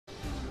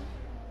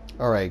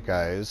Alright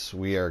guys,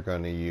 we are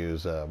going to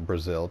use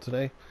Brazil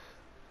today,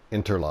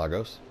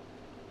 Interlagos.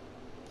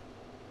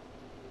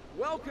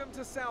 Welcome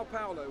to Sao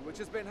Paulo, which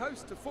has been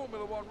host to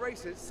Formula One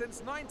races since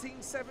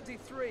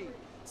 1973.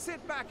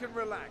 Sit back and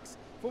relax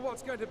for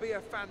what's going to be a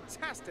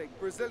fantastic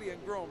Brazilian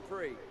Grand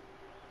Prix.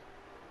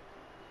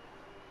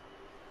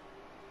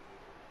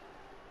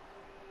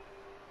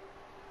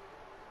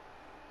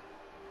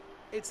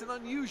 It's an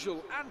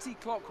unusual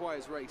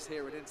anti-clockwise race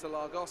here at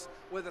Interlagos,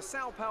 where the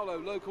Sao Paulo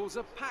locals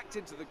are packed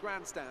into the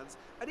grandstands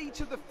at each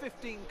of the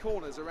 15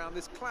 corners around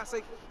this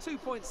classic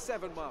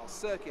 2.7-mile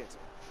circuit.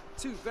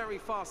 Two very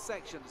fast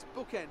sections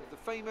bookend the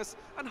famous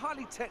and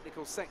highly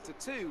technical Sector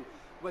 2.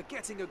 We're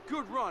getting a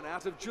good run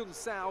out of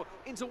Junsao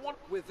into one.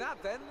 With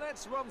that then,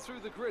 let's run through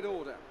the grid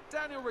order.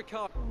 Daniel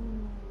Ricciardo.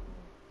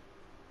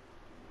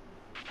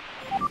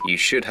 You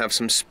should have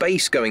some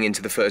space going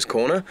into the first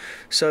corner,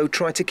 so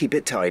try to keep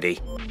it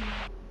tidy.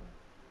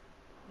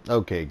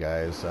 Okay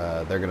guys,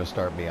 they're going to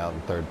start me out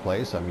in third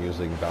place. I'm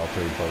using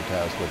Valtteri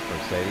Bottas with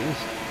Mercedes.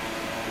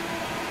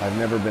 I've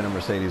never been a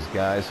Mercedes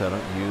guy, so I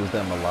don't use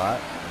them a lot,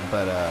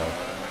 but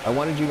I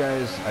wanted you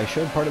guys, I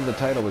showed part of the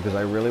title because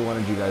I really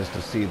wanted you guys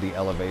to see the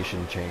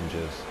elevation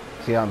changes.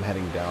 See how I'm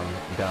heading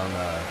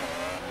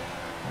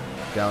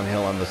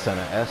downhill on the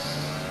Senna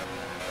S,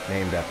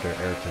 named after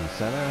Ayrton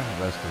Senna,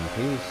 rest in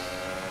peace.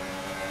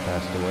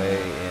 Passed away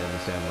in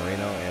San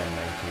Marino in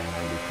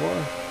 1994.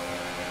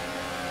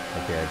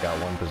 Okay, I got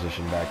one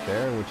position back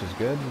there, which is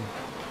good.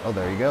 Oh,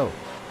 there you go.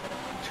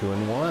 2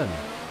 and 1.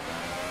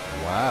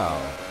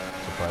 Wow.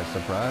 Surprise,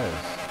 surprise.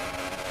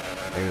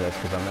 Maybe that's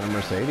because I'm in a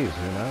Mercedes.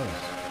 Who knows?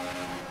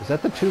 Is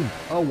that the two?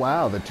 Oh,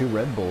 wow. The two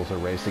Red Bulls are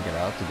racing it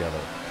out together.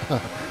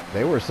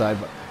 They were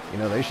side by... You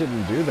know, they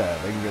shouldn't do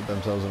that. They can get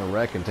themselves in a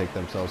wreck and take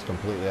themselves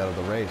completely out of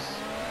the race.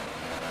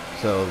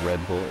 So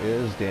Red Bull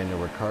is Daniel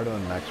Ricciardo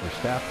and Max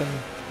Verstappen.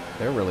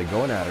 They're really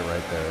going at it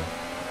right there.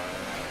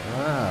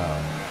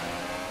 Wow.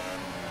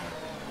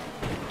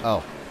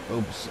 Oh,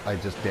 oops, I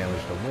just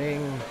damaged a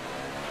wing.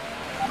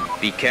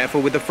 Be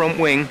careful with the front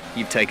wing.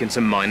 You've taken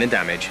some minor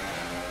damage.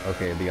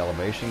 Okay, the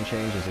elevation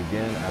changes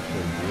again.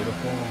 Absolutely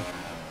beautiful.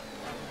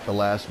 The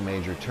last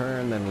major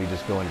turn, then we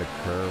just go into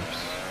curves.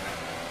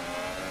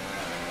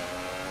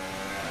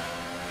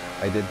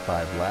 I did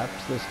 5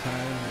 laps this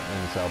time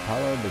in Sao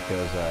Paulo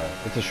because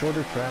it's a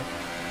shorter track.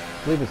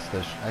 I believe it's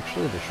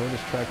actually the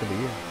shortest track of the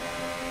year.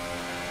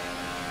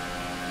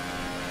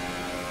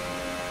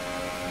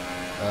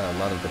 A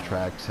lot of the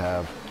tracks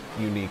have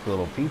unique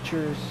little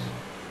features.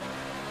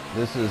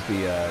 This is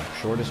the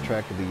shortest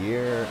track of the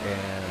year,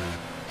 and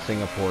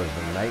Singapore is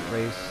the night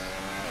race.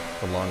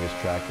 The longest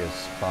track is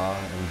Spa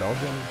in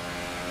Belgium.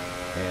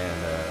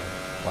 And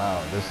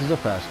wow, this is a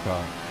fast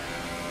car.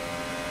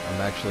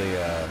 I'm actually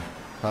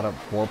caught up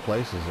 4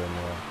 places in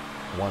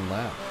 1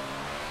 lap.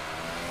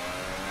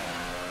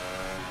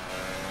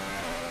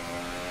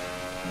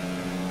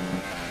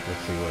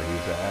 Let's see where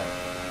he's at.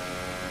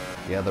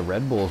 Yeah, the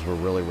Red Bulls were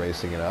really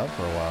racing it out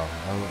for a while.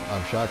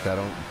 I'm shocked. I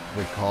don't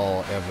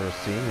recall ever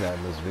seeing that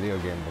in this video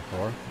game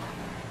before.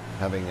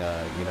 Having,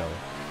 you know,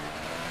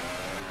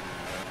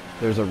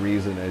 there's a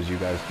reason, as you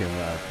guys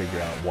can figure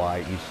out,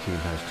 why each team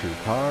has 2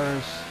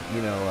 cars.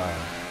 You know,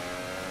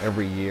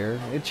 every year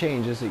it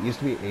changes. It used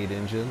to be 8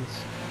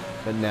 engines,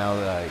 but now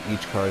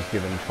each car is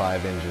given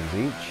 5 engines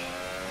each.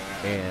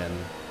 And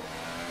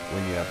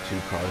when you have 2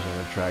 cars on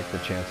the track, the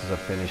chances of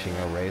finishing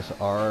a race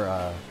are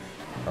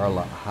a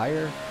lot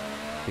higher.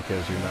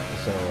 Because you're not,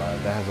 so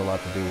that has a lot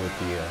to do with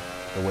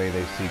the way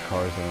they see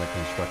cars in the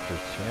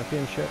Constructors'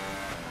 Championship.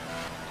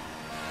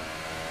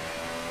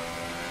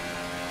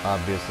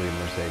 Obviously,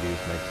 Mercedes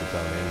makes its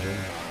own engine,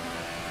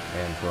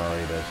 and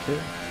Ferrari does too.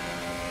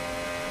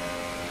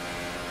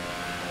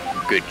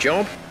 Good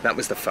job. That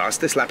was the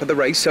fastest lap of the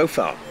race so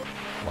far.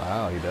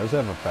 Wow, he does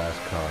have a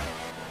fast car.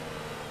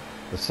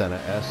 The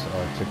Senna S, oh,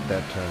 it took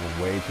that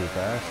turn way too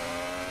fast.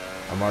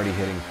 I'm already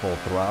hitting full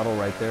throttle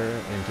right there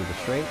into the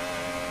straight.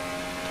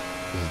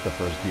 This is the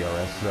first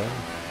DRS zone.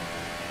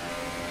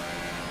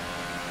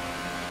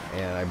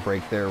 And I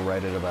brake there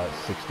right at about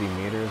 60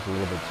 meters, a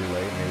little bit too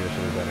late. Maybe I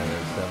should have done it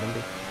at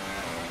 70.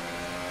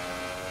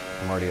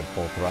 I'm already at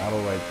full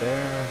throttle right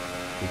there.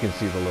 You can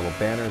see the little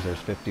banners. There's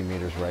 50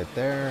 meters right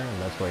there,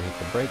 and that's why I hit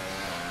the brakes.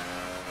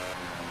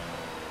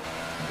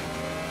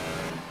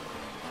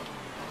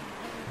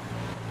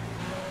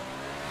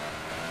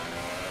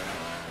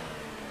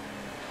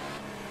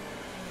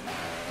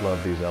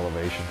 Love these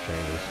elevation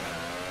changes.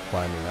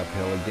 Climbing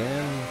uphill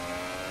again,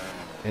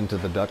 into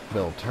the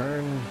duckbill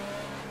turn.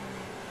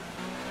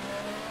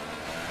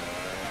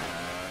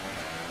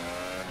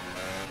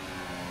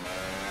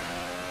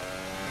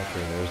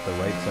 Okay, there's the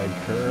right side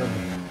curve.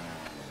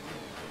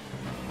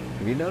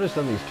 If you notice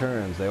on these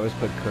turns, they always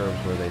put curves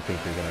where they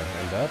think you're going to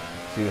end up.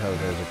 See how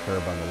there's a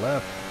curve on the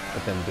left,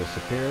 but then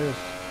disappears.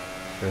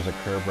 There's a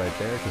curve right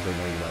there because they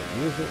know you might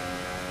use it.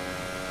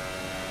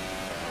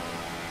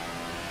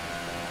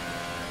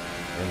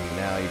 And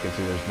now you can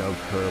see there's no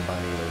curb on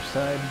either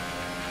side.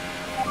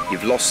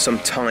 You've lost some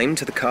time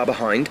to the car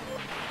behind.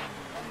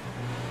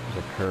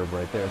 There's a curve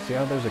right there. See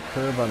how there's a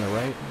curve on the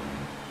right?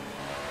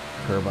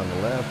 Curve on the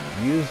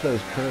left. Use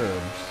those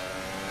curves.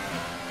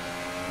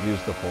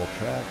 Use the full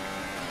track.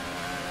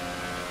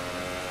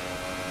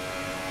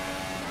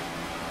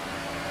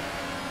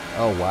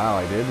 Oh wow,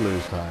 I did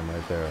lose time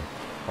right there.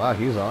 Wow,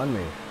 he's on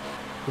me.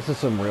 This is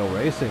some real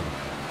racing.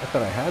 I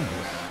thought I had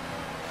this.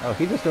 Oh,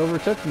 he just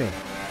overtook me.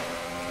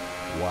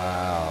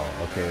 Wow.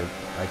 Okay,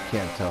 I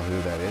can't tell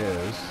who that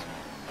is.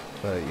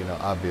 But, you know,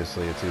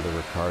 obviously it's either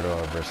Ricardo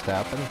or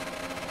Verstappen.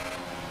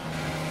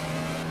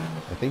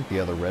 I think the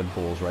other Red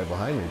Bull's right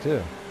behind me,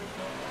 too.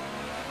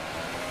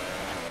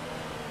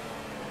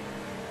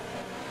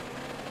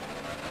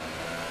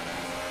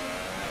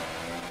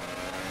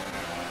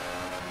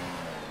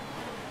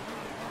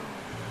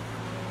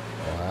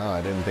 Wow,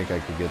 I didn't think I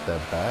could get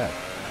that back.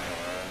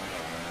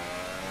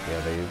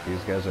 Yeah,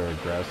 these guys are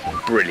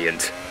aggressive.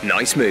 Brilliant.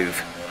 Nice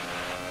move.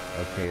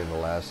 Okay, the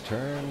last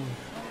turn.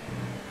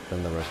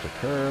 Then the rest of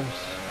curves.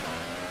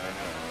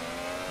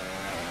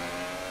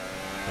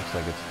 Looks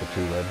like it's the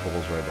two Red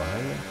Bulls right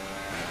behind me.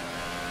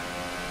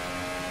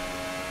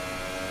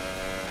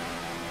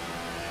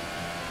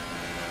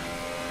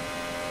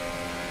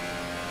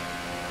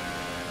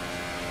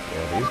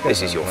 Yeah, these guys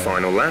This is your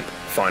final lap.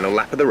 Final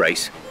lap of the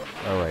race.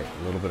 Alright,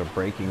 a little bit of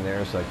braking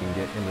there so I can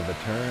get into the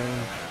turn.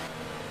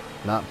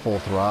 Not full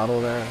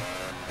throttle there.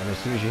 And as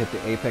soon as you hit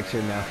the apex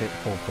here, now hit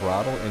full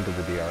throttle into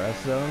the DRS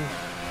zone.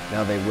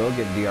 Now they will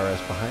get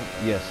DRS behind.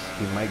 Yes,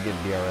 he might get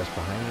DRS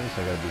behind me,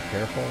 so I gotta be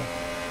careful.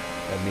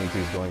 That means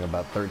he's going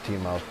about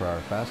 13 miles per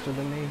hour faster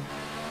than me.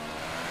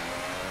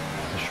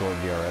 It's a short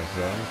DRS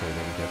zone, so he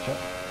didn't catch up.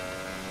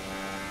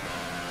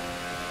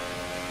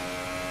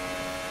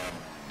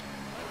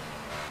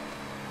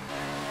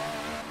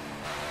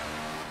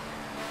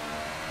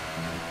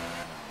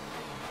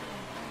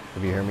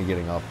 If you hear me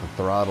getting off the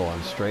throttle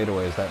on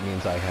straightaways, that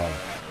means I have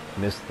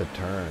missed the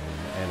turn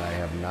and I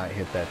have not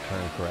hit that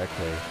turn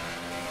correctly.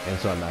 And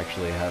so I'm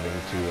actually having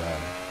to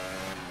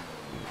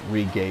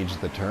re-gauge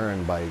the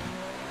turn by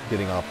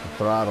getting off the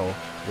throttle,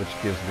 which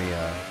gives me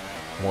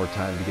more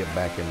time to get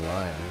back in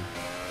line.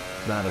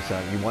 It's not a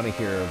sound. You want to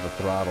hear the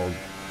throttle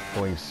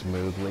going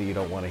smoothly. You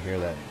don't want to hear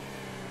that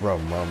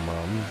rum, rum,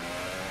 rum.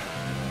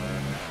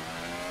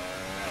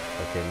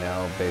 Okay,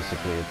 now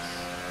basically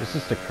it's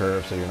just a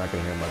curve, so you're not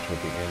going to hear much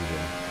with the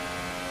engine.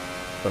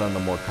 But on the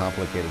more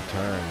complicated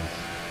turns,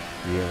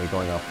 you hear me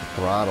going off the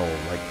throttle,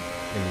 like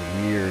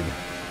in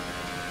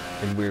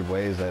weird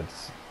ways.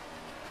 That's...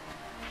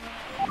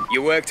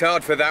 You worked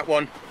hard for that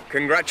one.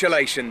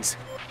 Congratulations.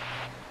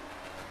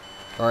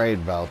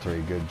 Alright,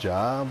 Valtteri, good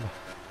job.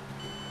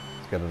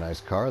 It's got a nice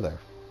car there.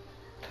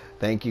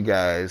 Thank you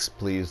guys.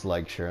 Please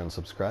like, share, and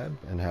subscribe,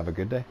 and have a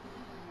good day.